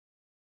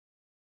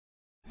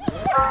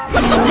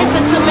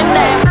Listen to me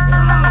now.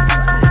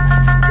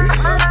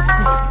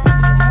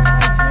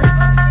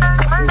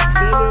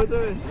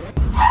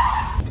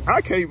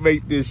 I can't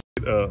make this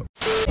shit up.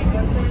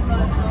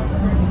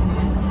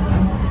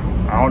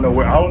 I don't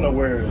know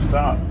where to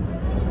stop.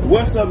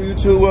 What's up,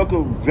 YouTube?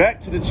 Welcome back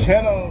to the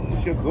channel.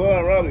 It's your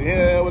boy Robert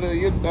here. If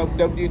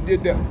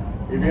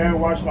you haven't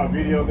watched my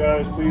video,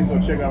 guys, please go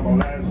check out my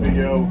last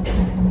video.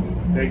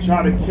 They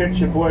try to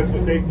catch your boy,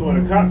 but the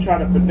cop tried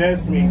to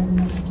finesse me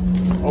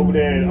over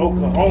there in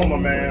Oklahoma,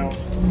 man.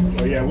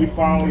 So yeah, we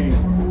finally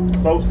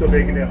close to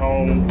making it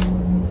home.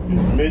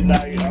 It's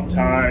midnight. I'm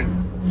tired.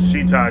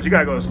 She tired. She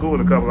gotta go to school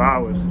in a couple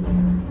hours.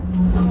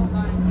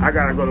 I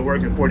gotta go to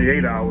work in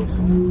 48 hours.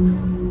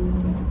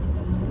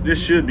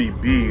 This should be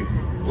B.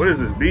 What is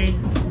this, B?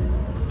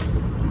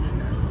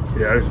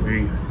 Yeah, it's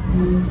B.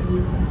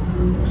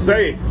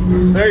 Say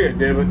it,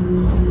 David.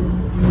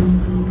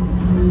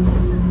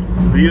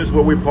 B is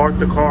where we parked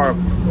the car.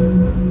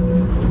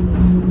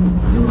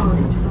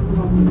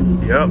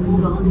 Yep.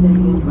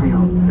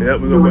 Yep,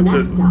 we're gonna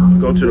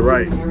go to the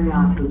right.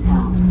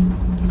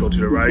 Go to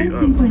the right.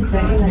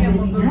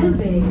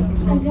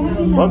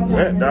 Fuck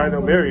that,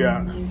 Dino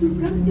Marriott.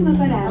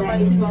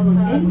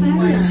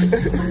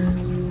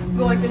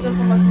 Go like this on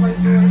somebody's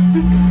door.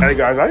 Hey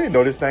guys, I didn't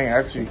know this thing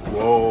actually.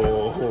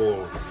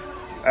 Whoa.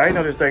 I didn't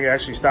know this thing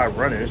actually stopped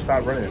running. It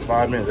stopped running in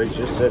 5 minutes. They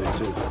just said it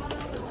too.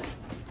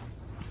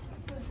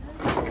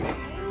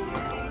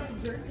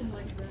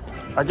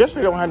 I guess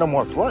they don't have no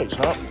more flights,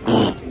 huh?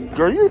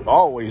 Girl, you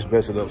always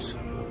messing up.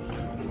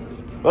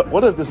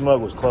 What if this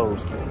mug was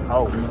closed?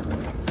 Oh.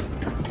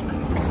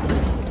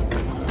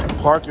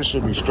 Parking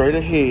should be straight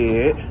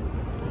ahead.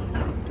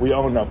 We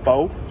on the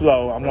 4th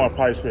floor. I'm gonna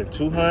probably spend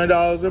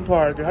 $200 in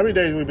parking. How many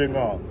days we been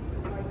gone?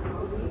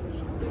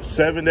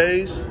 7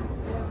 days?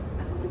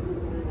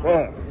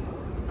 Fuck.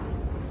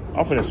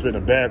 I'm finna spend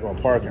a bag on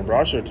parking, bro.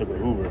 I should've took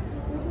an Uber.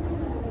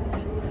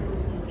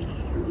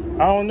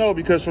 I don't know,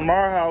 because from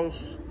our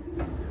house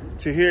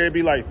to here, it'd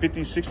be like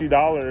 $50,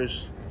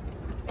 $60.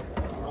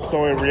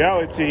 So in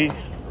reality,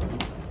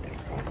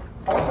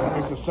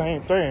 it's the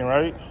same thing,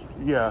 right?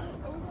 Yeah.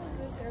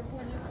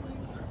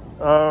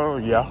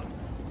 Yeah.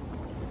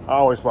 I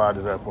always fly at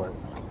this airport.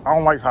 I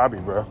don't like Hobby,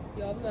 bro.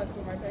 Y'all gotta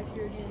come right back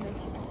here again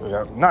next week.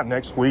 Yeah, not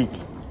next week.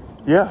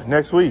 Yeah,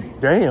 next week.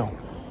 Damn.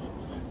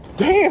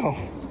 Damn.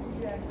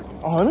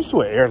 Oh, let me see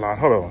what airline.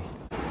 Hold on.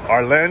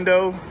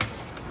 Orlando,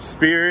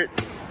 Spirit,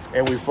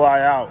 and we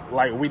fly out.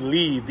 Like, we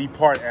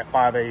depart at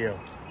 5 a.m.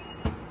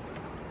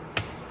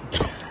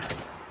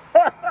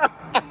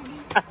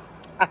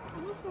 I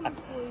just wanna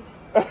sleep.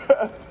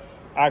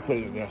 I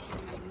couldn't, yeah.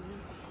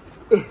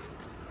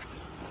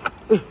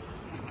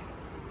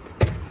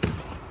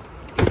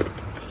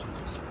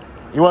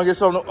 You want to get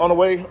something on the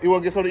way? You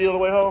want to get something to eat on the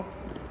way home?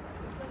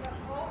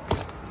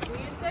 We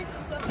in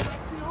Texas, stuff is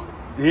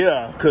like 2.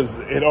 Yeah, because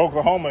in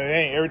Oklahoma, it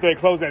ain't. Everything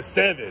closed at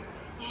 7.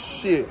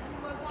 Shit.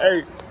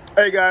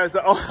 Hey guys,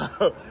 the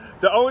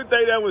only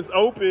thing that was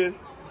open.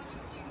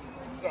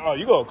 Oh,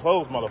 you gonna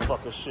close,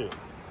 motherfucker. Shit.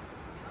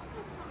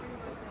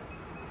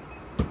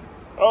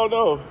 Oh,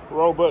 no.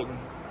 Wrong button.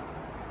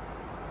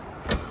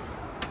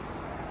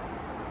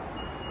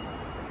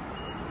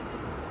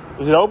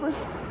 Is it open?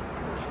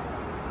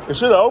 It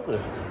should have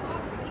opened.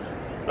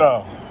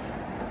 Oh.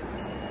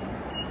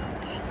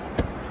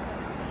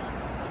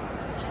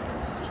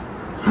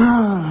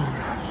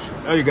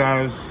 Hey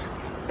guys,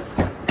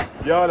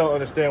 y'all don't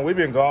understand. We've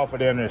been gone for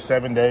damn near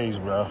 7 days,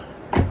 bro.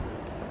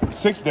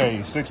 6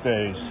 days. 6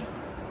 days.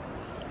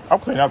 I'm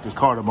cleaning out this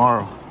car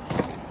tomorrow.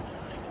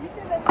 You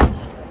said that?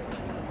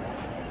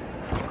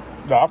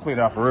 No, I'll clean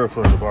out for real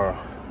for tomorrow.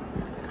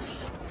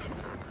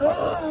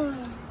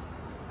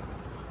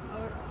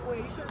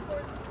 Wait, you still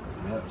recording?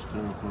 Yeah,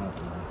 still recording.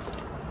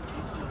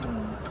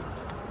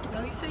 No,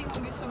 he said you want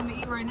to get something to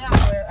eat right now,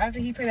 but after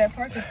he paid that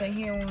parking thing,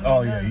 he don't want to.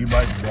 Oh yeah, you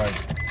might be right.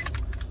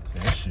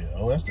 Yeah, that shit.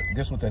 Oh,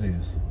 guess what that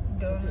is?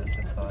 Donuts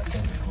and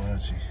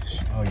Kolache.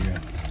 Oh yeah.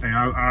 Hey,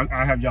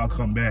 I have y'all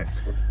come back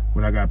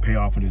when I got to pay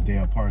off for this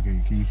damn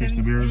parking. Can you fix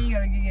the beer? You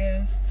gotta get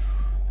gas.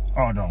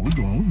 Oh no, we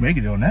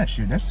making it on that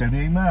shit. That's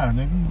 78 miles,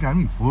 nigga. You got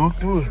me fucked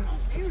through it.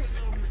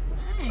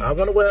 I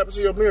wonder what happened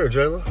to your mirror,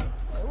 Jayla.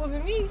 It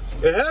wasn't me.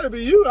 It had to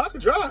be you. I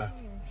could drive.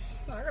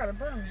 I got a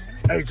burn.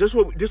 Hey, this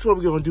what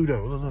we gonna do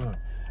though. Look.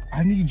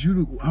 I need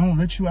you to. I don't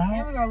let you out.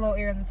 And we got a little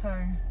air in the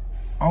tire.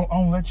 I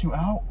don't let you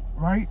out,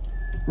 right?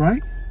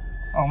 Right?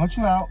 I don't let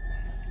you out.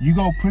 You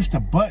go push the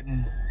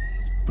button.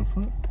 The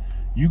fuck?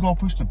 You go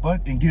push the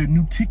button and get a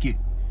new ticket,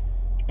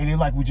 and then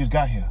like we just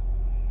got here.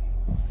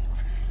 So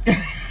good.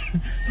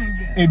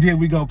 And then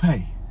we go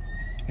pay.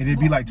 And it'd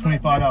be like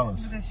 $25.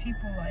 But there's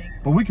people like.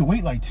 But we can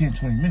wait like 10,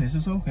 20 minutes.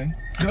 It's okay.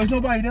 There's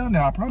nobody down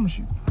there, I promise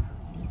you.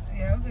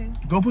 Yeah, okay.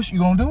 Go push. You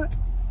gonna do it?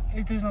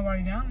 If there's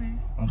nobody down there.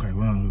 Okay,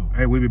 well,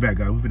 hey, we'll be back,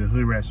 guys. We finna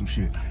hood rat some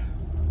shit.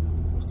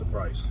 What's the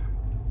price?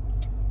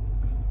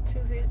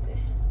 $250.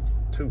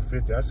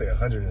 $250. I say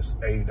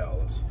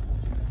 $180.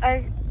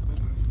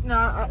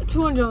 No,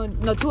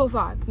 200. No,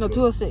 205. No,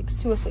 206.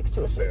 206.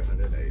 206.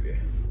 180.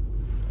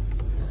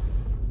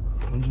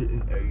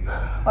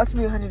 $180. Watch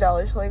me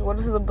 $100. Like, what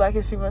is the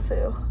blackest female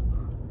sale?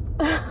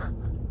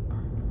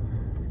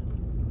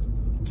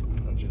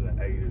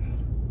 180.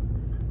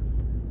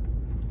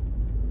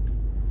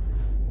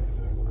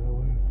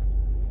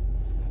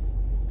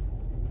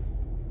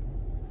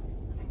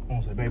 I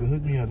say, baby,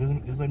 hook me up.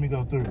 Just let me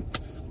go through.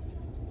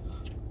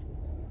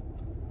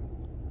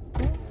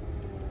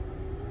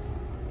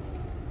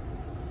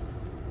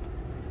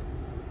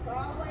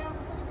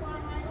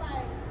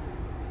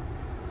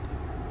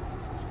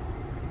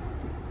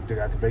 Think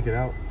I could make it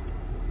out?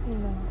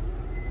 No.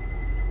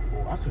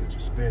 Well, I could have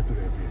just sped through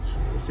that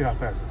bitch. Let's see how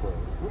fast it closes.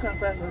 Look how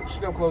fast she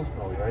don't close.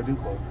 Oh yeah, I do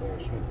close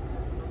fast. Shit.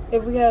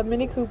 If we had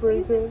Mini Cooper,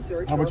 you could.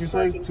 How much you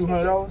say?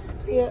 $200?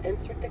 Yeah.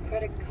 Insert the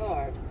credit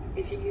card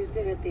if you used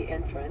it at the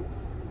entrance.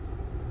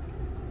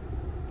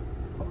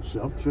 Oh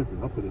shit, I'm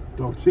tripping. I put a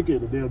dumb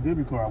ticket in the damn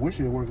debit card. I wish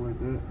it worked like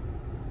that.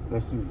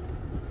 Let's see.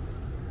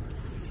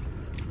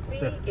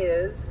 What's that? Fee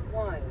is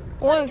 $1.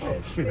 One.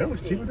 Oh shit, that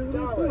was cheaper than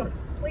what I thought.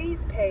 Please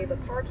pay the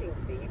parking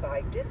fee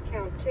by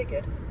discount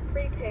ticket,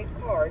 prepaid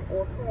card,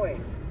 or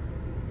coins.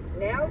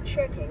 Now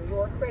checking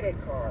your credit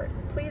card.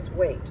 Please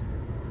wait.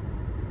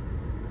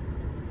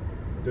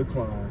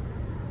 Decline.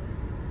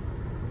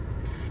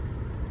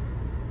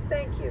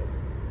 Thank you.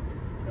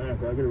 Man,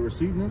 do I get a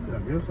receipt, nigga? I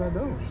guess I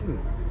don't. Shit.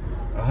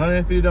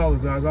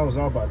 $150, guys. I was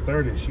off by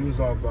 30. She was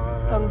off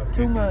by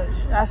Too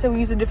much. I said we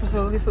use a different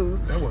store to get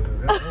food. That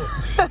wasn't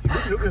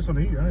that. You'll get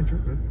something to eat. I ain't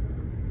tripping.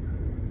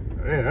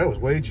 Man, that was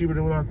way cheaper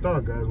than what I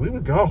thought, guys. We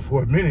was gone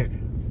for a minute.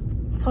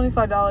 It's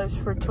 $25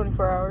 for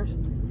 24 hours.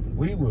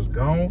 We was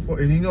gone for,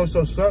 and you know,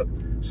 so suck.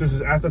 Since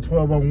it's after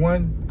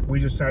 12:01, we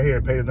just sat here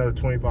and paid another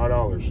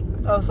 $25.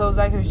 Oh, so it's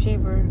actually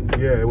cheaper.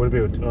 Yeah, it would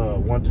have been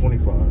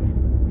 $125.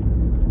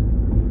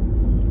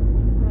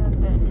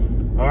 God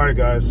dang. All right,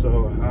 guys.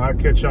 So I'll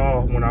catch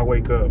y'all when I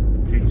wake up.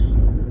 Peace.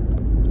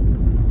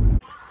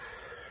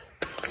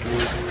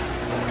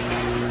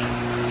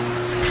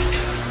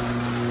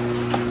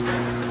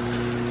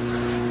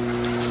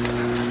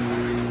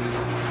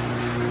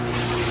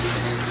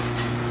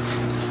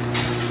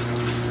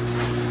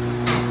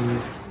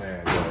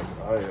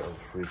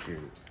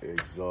 Freaking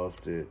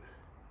exhausted,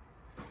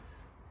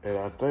 and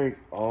I think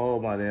all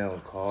my damn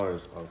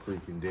cars are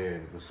freaking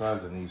dead,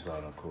 besides the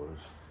Nissan, of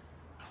course.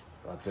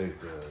 I think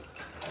the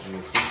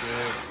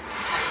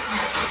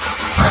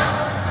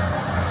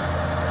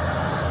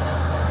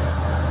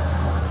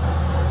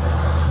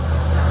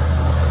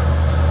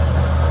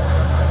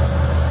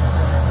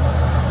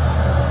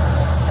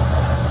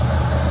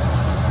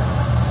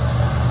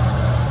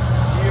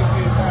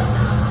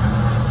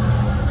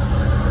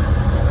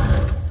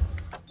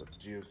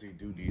GMC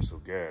do need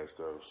some gas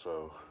though,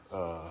 so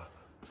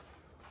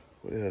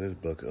what the hell this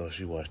bucket? Oh,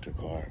 she washed her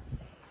car.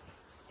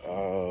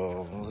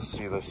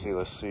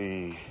 Let's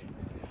see.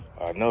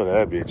 I know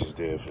that bitch is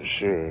dead for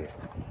sure.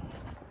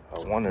 I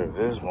wonder if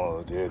this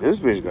mother did. This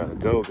bitch gotta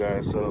go,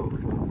 guys, so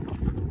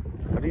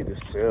I need to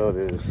sell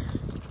this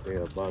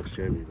damn box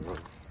Chevy, bro.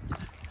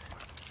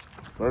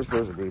 First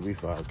person bring me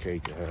 5K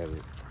can have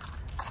it.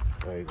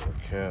 I ain't gonna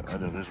cap. I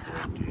know this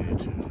one did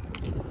too.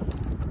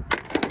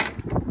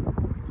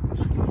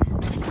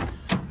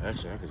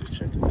 Actually, I could just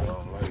check the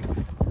down light.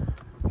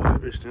 Yeah,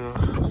 bitch still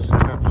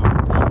got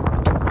pockets.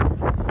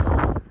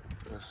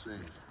 Let's see.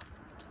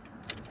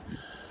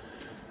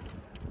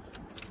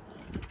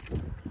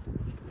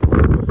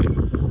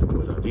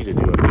 What I need to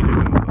do,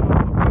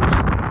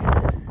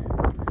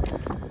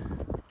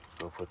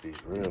 go put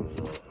these rims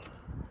on.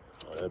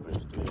 Oh, that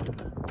bitch dead.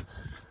 That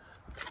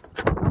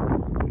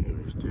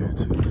bitch dead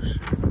too.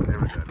 Shit,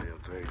 every goddamn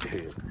thing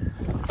dead.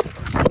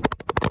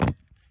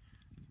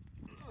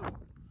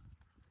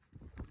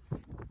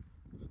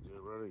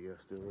 Yeah,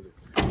 still with it.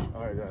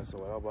 All right, guys, so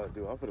what I'm about to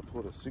do, I'm gonna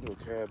pull the single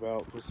cab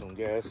out, put some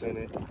gas in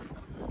it. I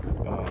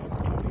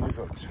need to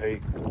go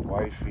take the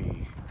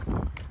wifey.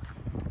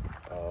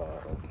 I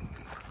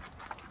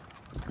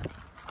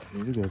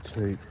need to go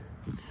take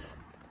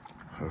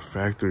her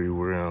factory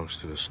rims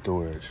to the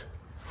storage.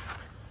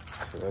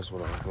 So that's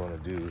what I'm gonna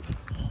do.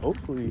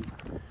 Hopefully,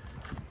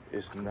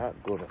 it's not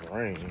gonna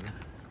rain.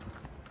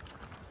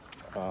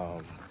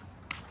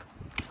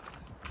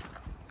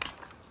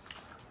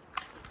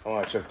 I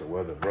want to check the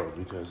weather, bro,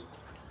 because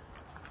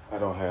I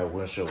don't have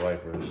windshield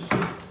wipers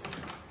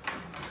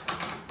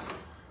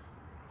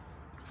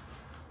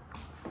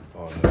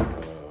on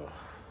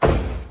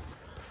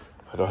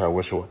I don't have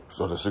windshield wipers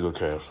on the single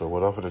cab. So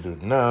what I'm gonna do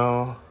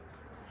now,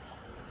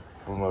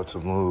 I'm about to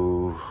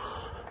move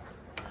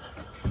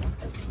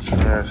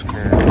trash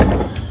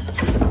cans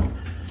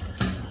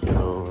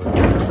over.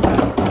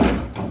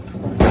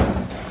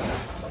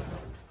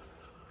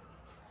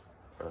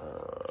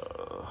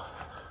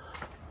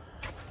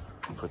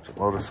 Put the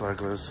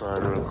motorcycle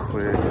inside real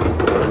quick.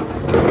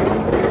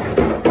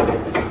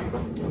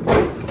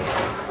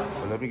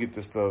 But let me get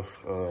this stuff.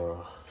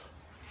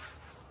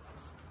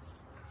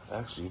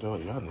 Actually, you know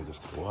what? Y'all niggas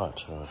can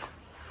watch, huh?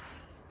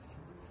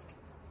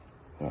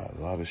 Got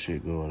a lot of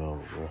shit going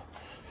on, bro.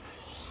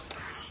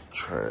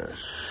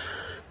 Trash.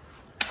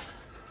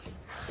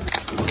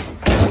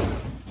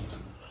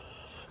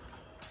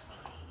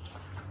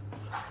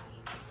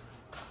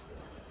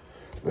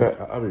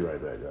 I'll be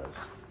right back, guys.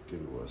 Give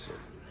me 1 second.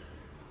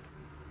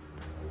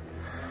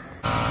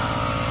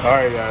 All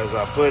right, guys.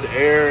 I put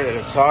air in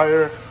a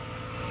tire.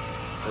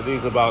 It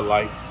needs about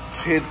like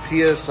 10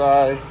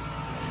 psi.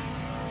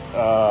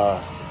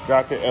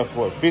 Got the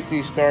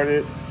F-150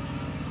 started.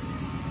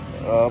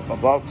 I'm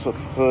about to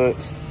put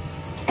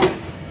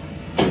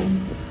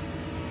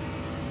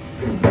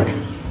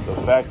the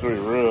factory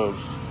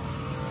rims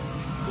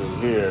in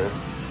here.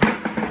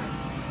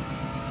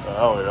 I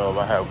don't know if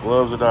I have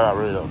gloves or not. I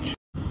really don't.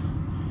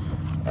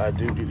 I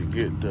do need to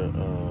get the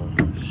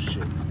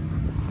shit.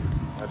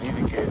 I need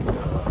to get the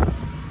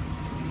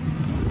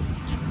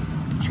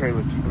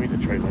trailer.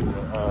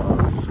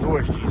 The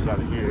storage keys out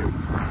of here.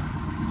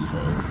 So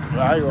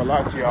I ain't gonna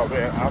lie to y'all,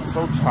 man. I'm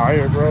so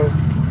tired, bro.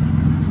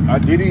 I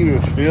didn't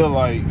even feel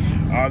like,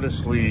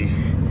 honestly,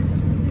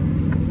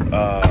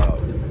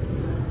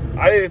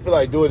 I didn't feel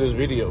like doing this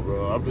video,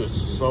 bro. I'm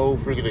just so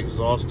freaking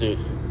exhausted.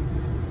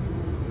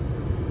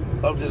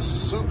 I'm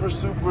just super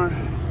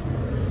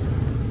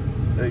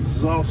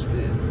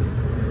exhausted.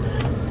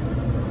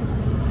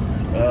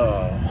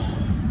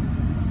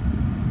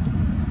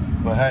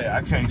 But hey,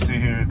 I can't sit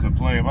here and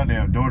complain. My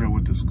damn daughter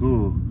went to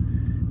school,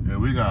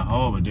 and we got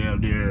home at damn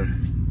near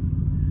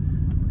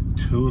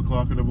 2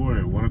 o'clock in the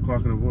morning, 1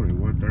 o'clock in the morning,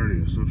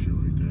 1:30 or some shit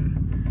like that.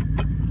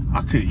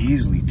 I could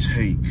easily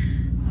take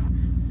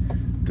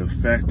the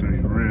factory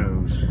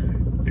rims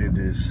in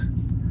this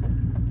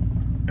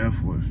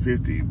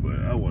F-150, but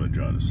I want to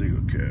drive the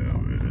single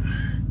cab, man.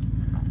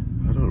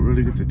 I don't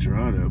really get to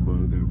drive that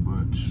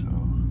much, so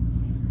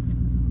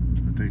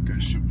I think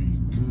that should be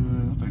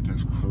good. I think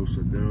that's close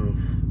enough.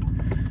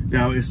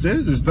 Now, it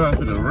says it's not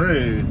for the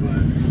rain,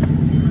 but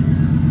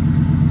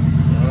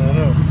I don't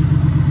know.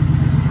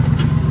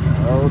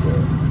 Hold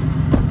on.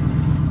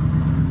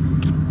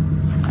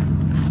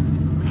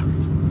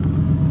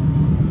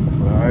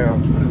 But I am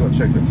gonna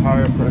check the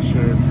tire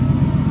pressure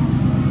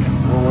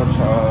one more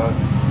time.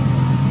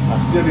 I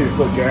still need to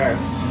put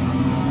gas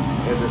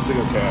in the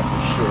single cab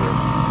for sure.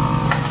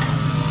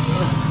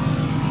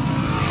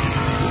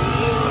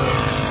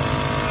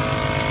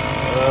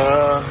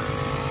 Yeah,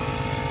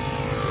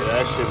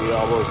 that should be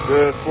almost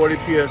good. 40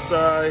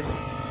 psi.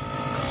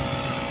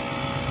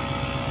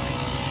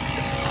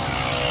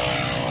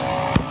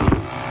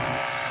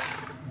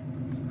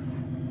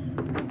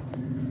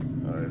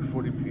 All right,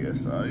 40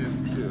 psi is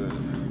good.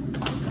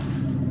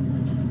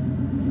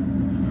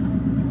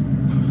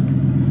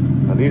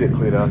 I need to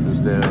clean out this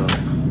damn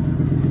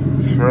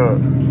truck.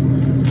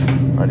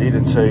 I need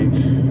to take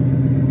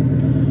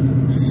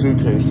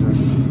suitcases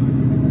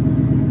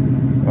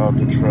out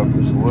the truck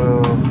as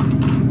well.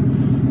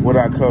 When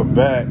I come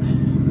back,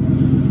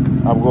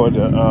 I'm going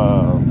to,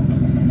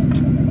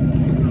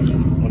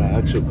 when I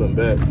actually come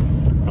back,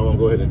 I'm going to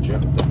go ahead and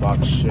jump the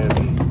box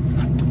Chevy.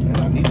 And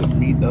I need to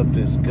meet up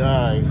this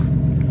guy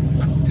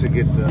to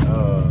get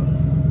the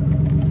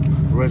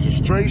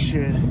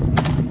registration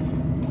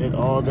and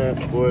all that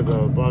for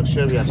the box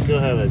Chevy. I still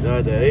haven't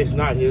got that. It's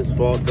not his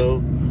fault though.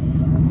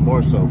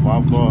 More so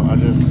my fault. I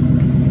just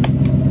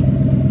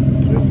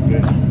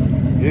been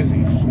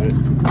busy, shit.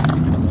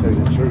 I'll tell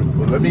you the truth.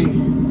 But let me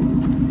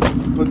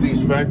put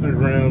these factory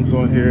rims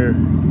on here,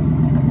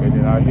 and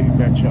then I'll hit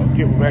back y'all.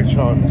 Get back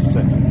y'all in a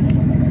second.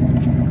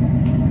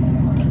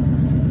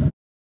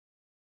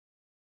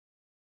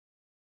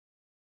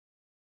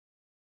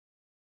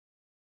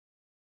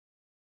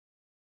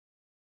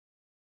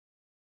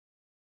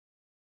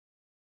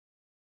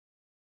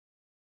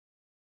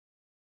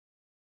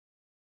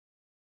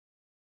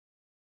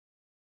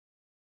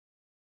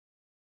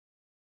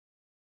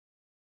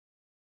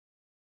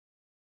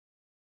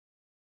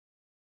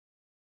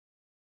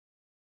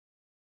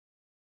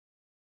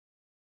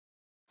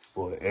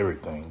 Boy,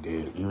 everything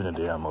did, even the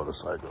damn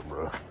motorcycle,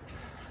 bro.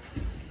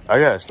 I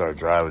gotta start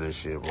driving this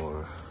shit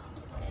more.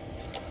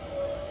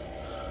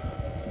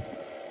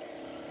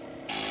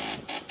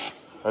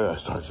 I gotta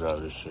start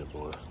driving this shit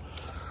more.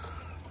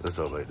 This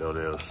don't make no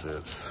damn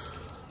sense.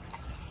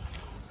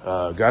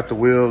 Got the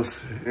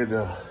wheels in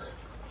the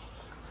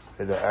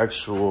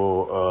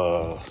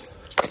actual,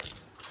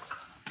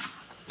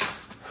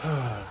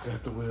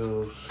 got the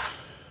wheels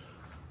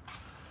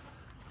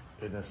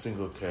in a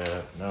single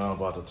cab. Now I'm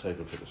about to take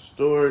it to the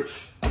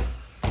storage.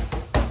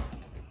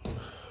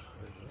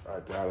 I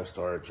gotta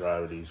start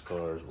driving these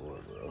cars more,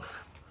 bro.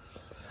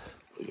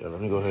 But yeah,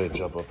 let me go ahead and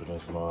jump up in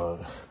this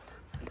mod.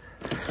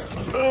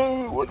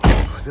 Oh, what?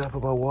 Did I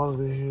put my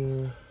wallet in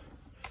here?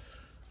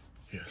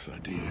 Yes, I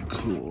did.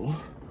 Cool.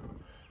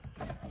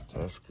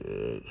 That's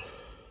good.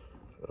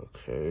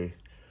 Okay.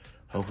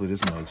 Hopefully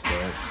this makes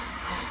that.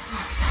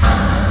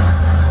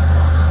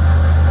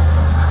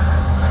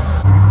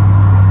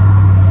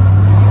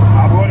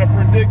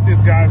 Predict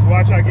this, guys.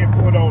 Watch I get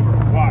pulled over.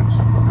 Watch.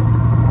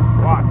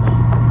 Watch.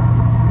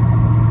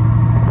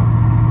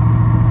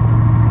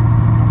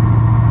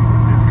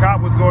 This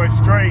cop was going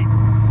straight.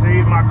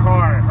 Seize my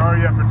car and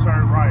hurry up and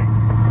turn right.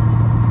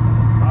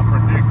 I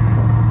predicted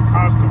it.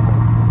 Constable.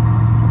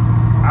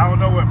 I don't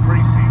know what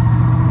precinct.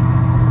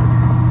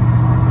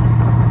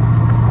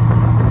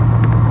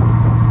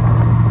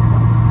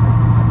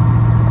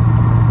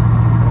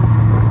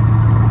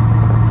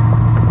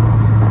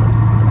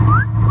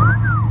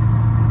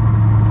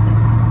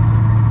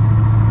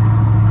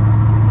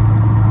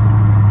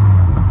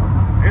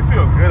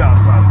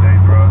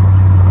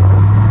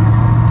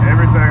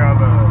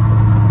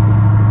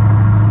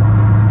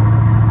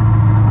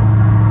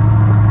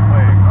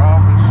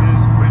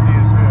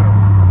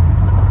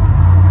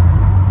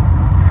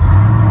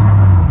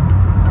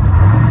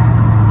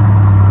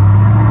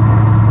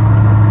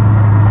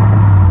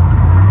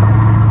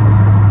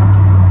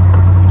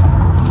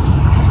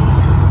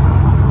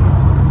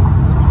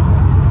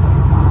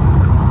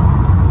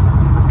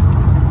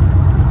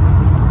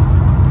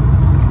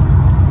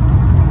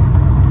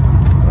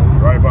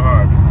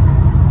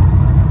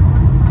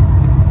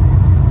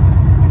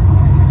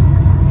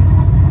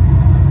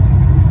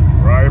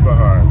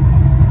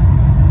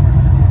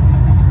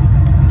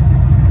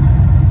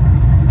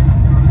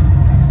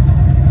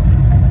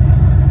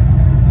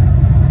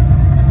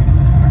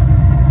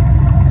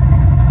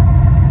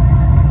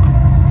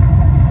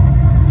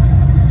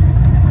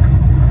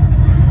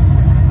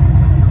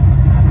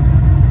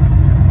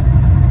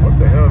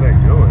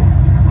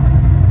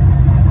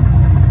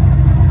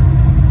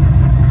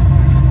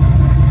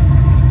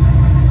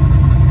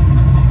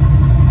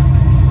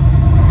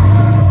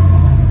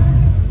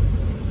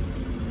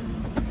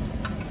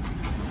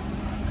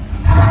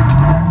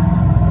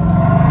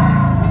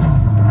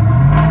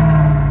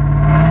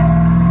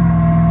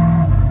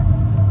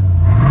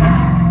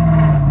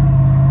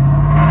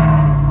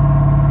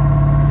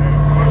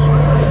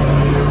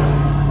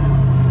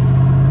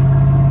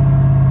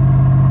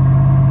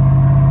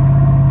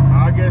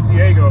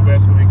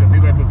 me because he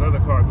let this other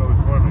car go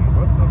before me.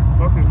 What the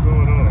fuck is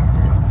going on, man?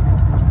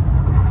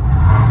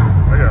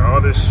 I got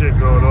all this shit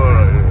going on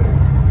right here.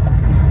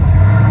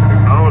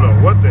 I don't know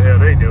what the hell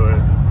they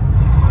doing.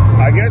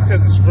 I guess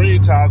because the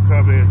springtime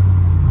coming.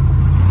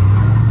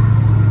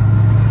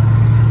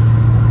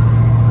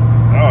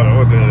 I don't know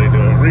what the hell they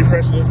doing.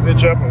 Refreshing this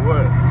bitch up or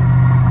what?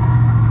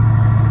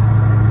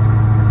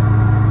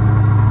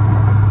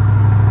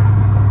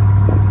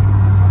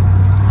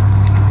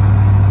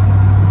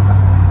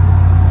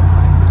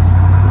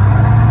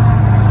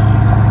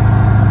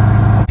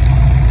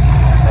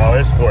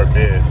 Fort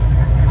Bend.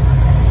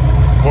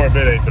 Fort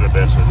Bend ain't for the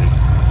best of me.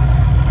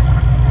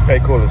 Hey,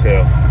 cool as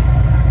hell.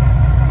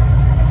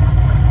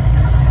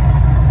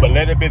 But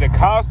let it be the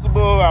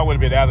constable, I would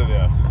have been out of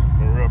there.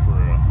 For real, for real.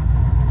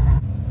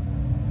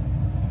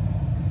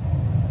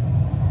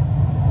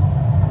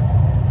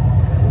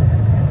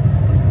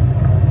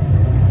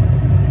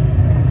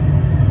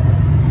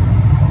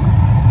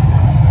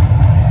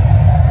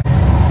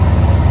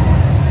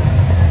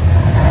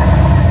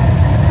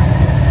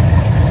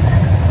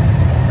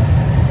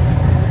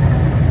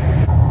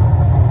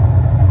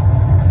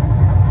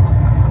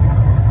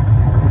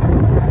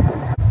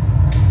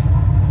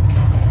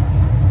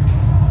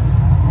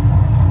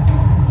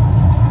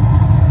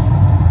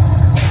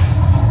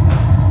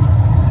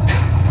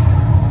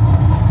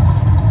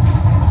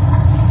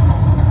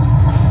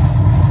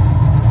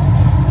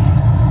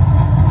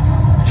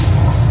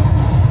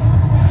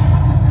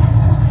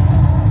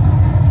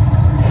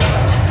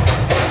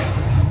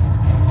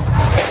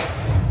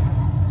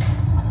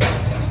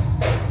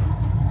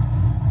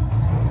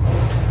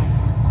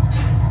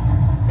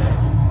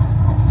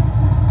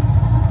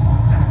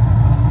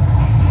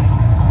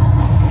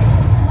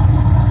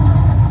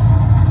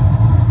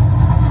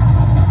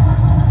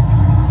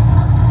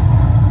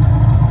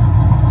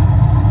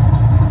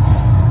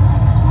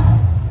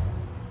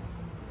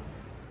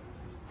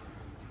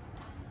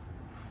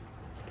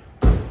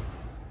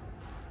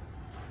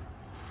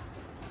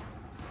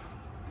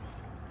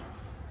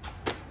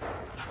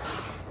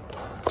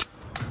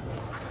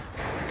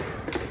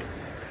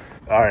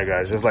 All right,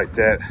 guys, just like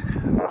that, I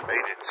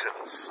made it to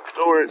the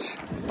storage.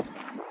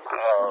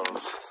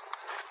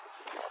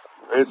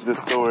 It's the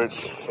storage,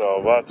 so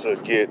I'm about to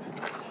get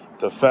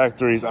the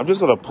factories. I'm just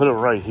gonna put it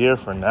right here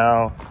for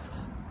now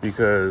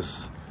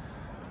because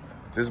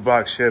this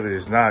box Chevy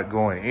is not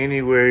going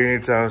anywhere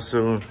anytime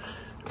soon.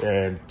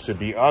 And to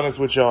be honest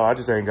with y'all, I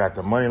just ain't got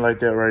the money like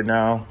that right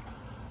now.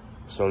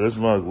 So this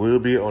mug will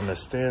be on the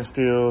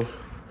standstill.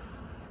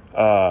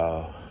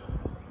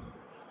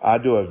 I'll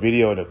do a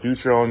video in the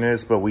future on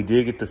this, but we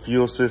did get the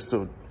fuel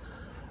system.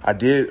 I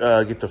did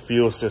get the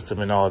fuel system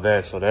and all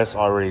that, so that's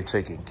already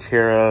taken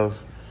care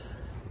of.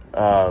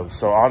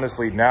 So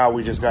honestly, now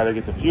we just got to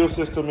get the fuel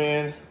system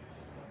in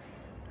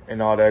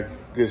and all that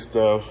good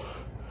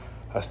stuff.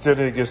 I still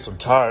need to get some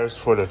tires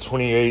for the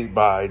 28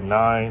 by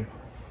 9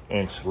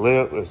 inch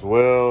lip as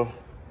well.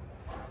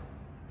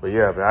 But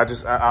yeah, man,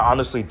 I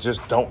honestly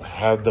just don't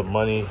have the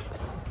money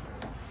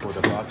for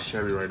the box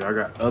Chevy right now. I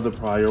got other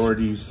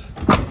priorities.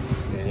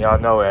 And y'all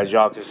know, as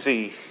y'all can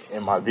see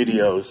in my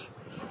videos,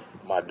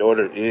 my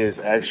daughter is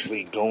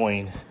actually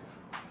going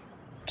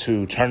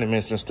to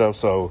tournaments and stuff.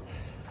 So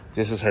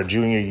this is her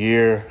junior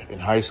year in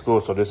high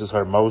school. So this is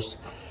her most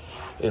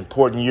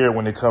important year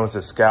when it comes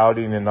to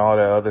scouting and all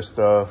that other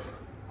stuff.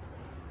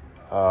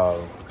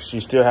 She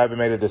still haven't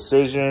made a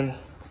decision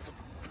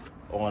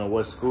on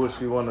what school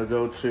she want to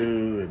go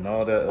to and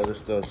all that other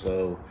stuff.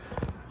 So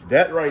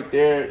that right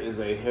there is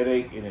a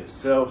headache in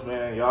itself,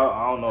 man. Y'all,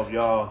 I don't know if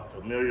y'all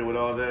familiar with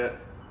all that,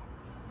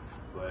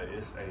 but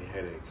it's a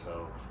headache.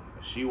 So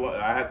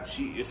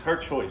it's her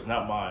choice,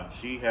 not mine.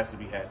 She has to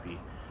be happy.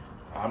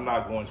 I'm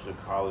not going to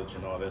college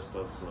and all that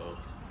stuff. So,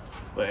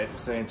 but at the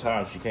same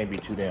time, she can't be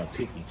too damn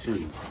picky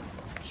too.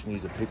 She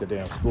needs to pick a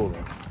damn school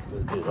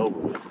and get it over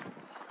with.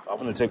 I'm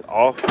gonna take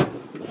off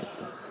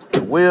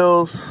the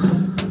wheels.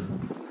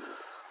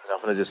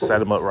 I'm gonna just set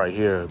them up right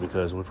here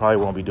because we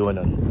probably won't be doing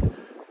them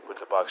with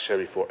the box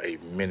Chevy for a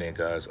minute,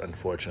 guys,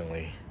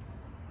 unfortunately.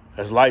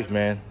 That's life,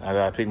 man. I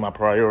gotta pick my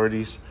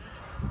priorities.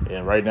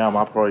 And right now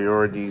my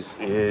priorities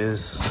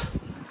is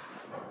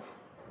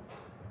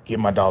get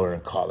my daughter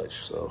in college.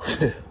 So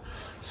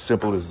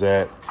simple as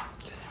that.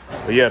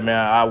 But yeah,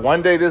 man,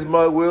 one day this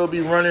mug will be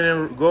running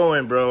and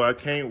going, bro. I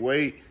can't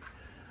wait.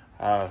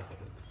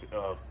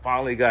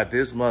 Finally got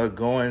this mug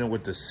going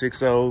with the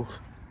 6.0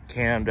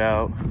 cammed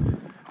out.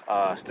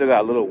 Still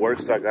got a little work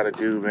I gotta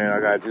do, man. I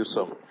gotta do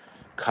some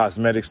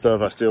cosmetic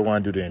stuff. I still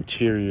want to do the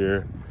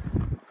interior,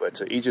 but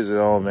to each his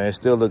own, man. It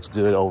still looks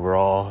good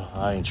overall.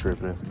 I ain't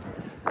tripping,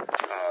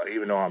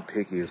 even though I'm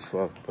picky as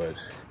fuck. But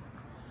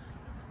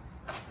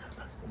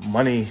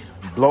money,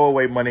 blow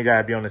away money,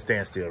 gotta be on the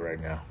standstill right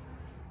now.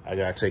 I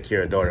gotta take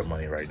care of daughter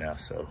money right now.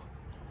 So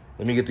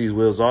let me get these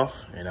wheels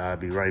off, and I'll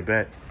be right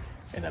back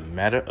in a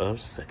matter of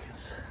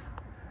seconds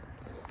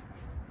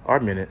or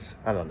minutes.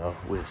 I don't know.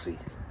 We'll see.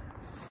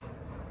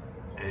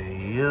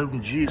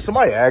 AMG.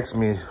 Somebody asked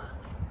me,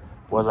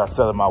 was I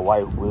selling my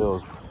white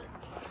wheels?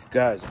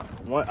 Guys,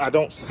 I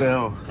don't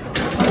sell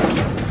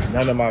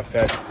none of my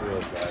factory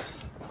wheels, guys.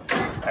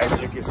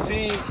 As you can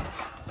see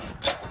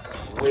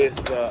with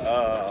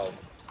the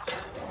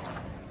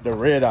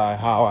red eye,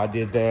 how I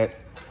did that.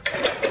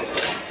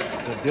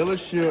 The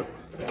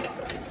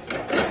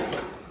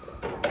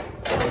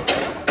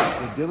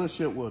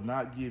dealership will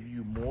not give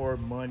you more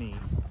money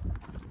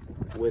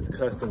with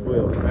custom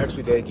wheels.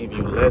 Actually, they give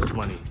you less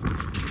money.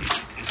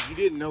 If you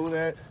didn't know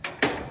that,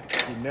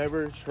 you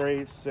never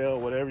trade, sell,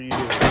 whatever you do.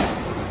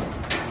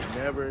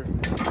 You never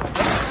give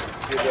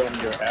them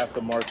your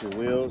aftermarket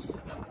wheels.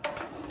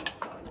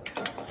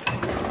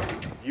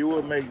 You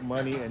will make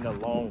money in the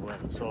long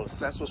run. So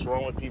that's what's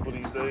wrong with people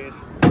these days.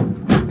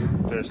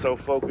 They're so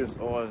focused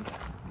on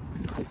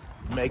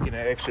making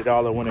an extra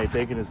dollar when they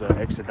think it is an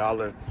extra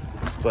dollar,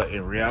 but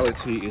in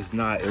reality it's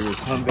not. It will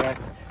come back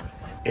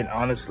and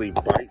honestly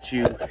bite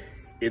you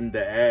in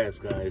the ass,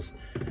 guys.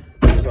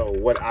 So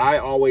what I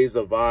always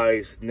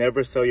advise,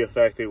 never sell your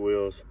factory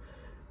wheels.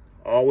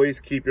 Always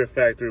keep your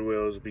factory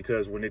wheels,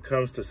 because when it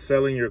comes to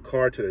selling your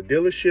car to the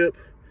dealership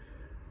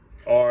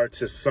or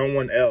to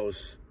someone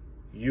else,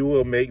 you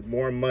will make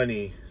more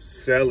money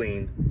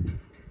selling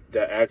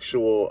the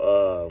actual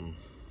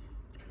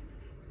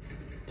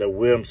the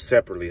rims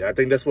separately. I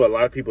think that's what a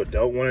lot of people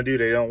don't want to do.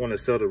 They don't want to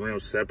sell the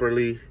rims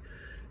separately.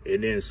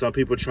 And then some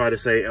people try to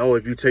say, oh,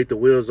 if you take the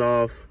wheels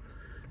off,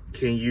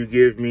 can you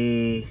give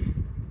me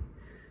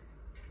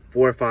 $4,000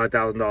 or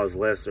 $5,000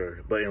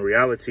 lesser? But in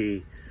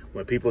reality,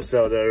 when people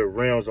sell their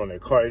rims on their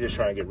car, they're just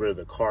trying to get rid of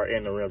the car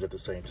and the rims at the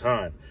same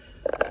time.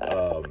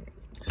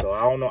 So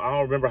I don't know. I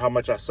don't remember how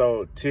much I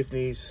sold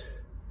Tiffany's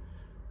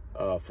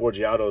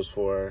Forgiatos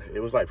for. It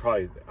was like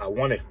probably, I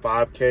wanted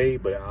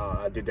 $5K, but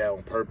I did that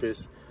on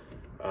purpose.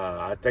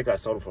 I think I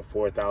sold them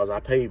for $4,000. I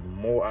paid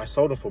more. I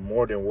sold them for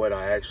more than what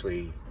I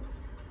actually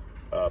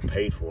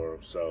paid for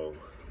them. So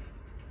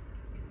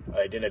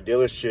then the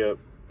dealership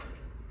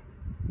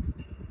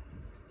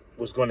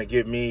was going to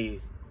give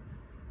me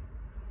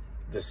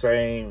the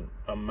same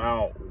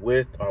amount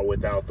with or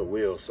without the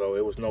wheel. So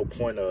it was no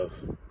point of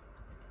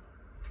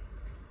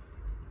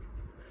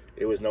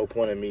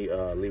me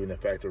leaving the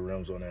factory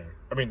rims on there.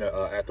 I mean the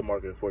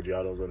aftermarket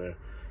Forgiatos on there.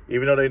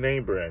 Even though they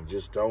name brand,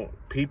 just don't.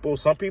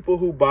 Some people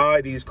who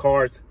buy these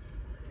cars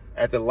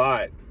at the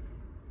lot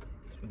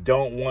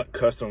don't want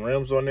custom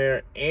rims on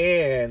there,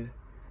 and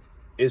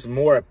it's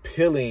more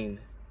appealing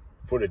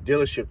for the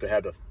dealership to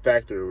have the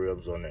factory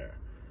rims on there.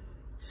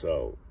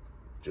 So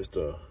just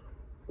a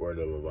word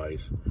of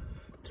advice,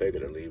 take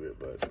it or leave it.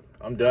 But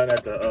I'm done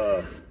at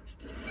the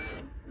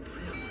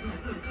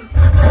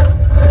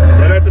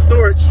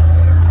storage.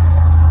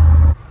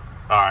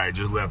 All right,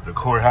 just left the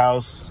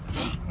courthouse.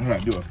 I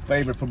gotta do a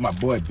favor for my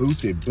boy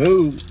Boosie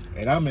Boo,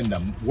 and I'm in the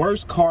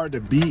worst car to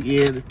be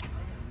in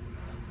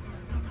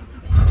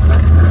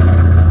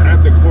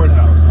at the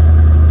courthouse.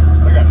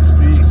 I gotta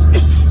sneeze.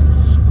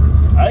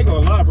 I ain't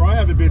gonna lie, bro. I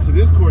haven't been to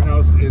this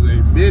courthouse in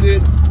a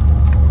minute,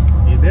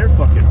 and they're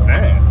fucking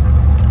fast.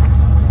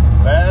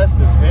 Fast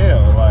as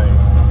hell, like.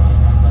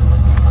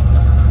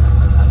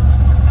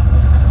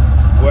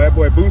 Boy, that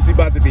boy Boosie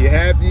about to be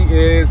happy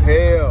as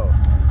hell.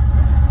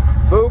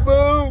 Boo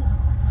boo,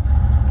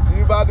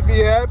 you about to be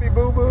happy,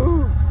 boo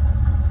boo.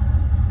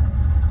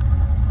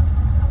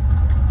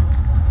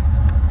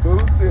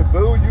 Boosie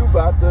boo, you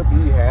about to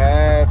be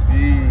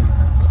happy.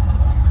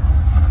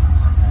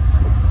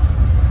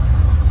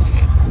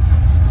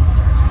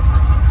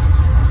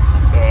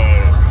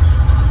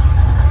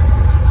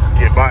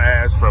 Get my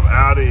ass from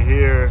out of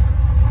here,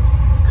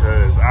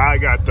 cause I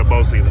got the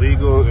most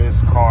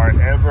illegalest car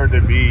ever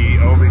to be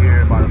over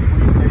here by the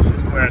police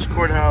station /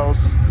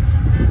 courthouse.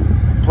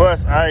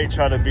 Plus, I ain't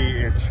trying to be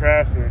in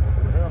traffic.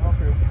 What the hell,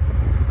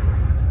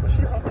 was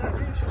she honking at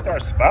me? She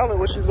started smiling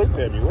when she looked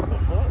at me. What the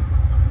fuck?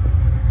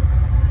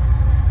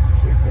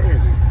 Shit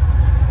crazy.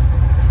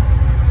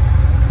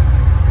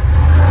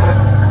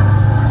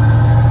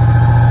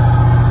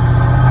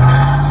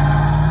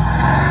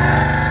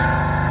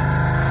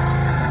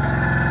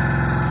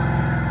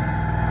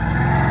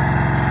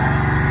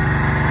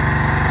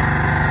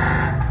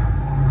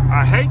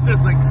 I hate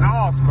this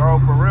exhaust, bro.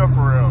 For real,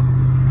 for real.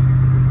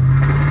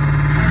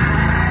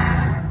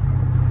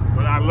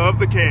 I love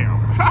the cam.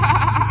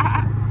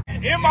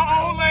 In my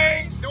own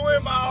lane,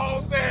 doing my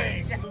own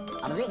thing.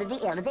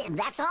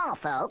 That's all,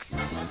 folks.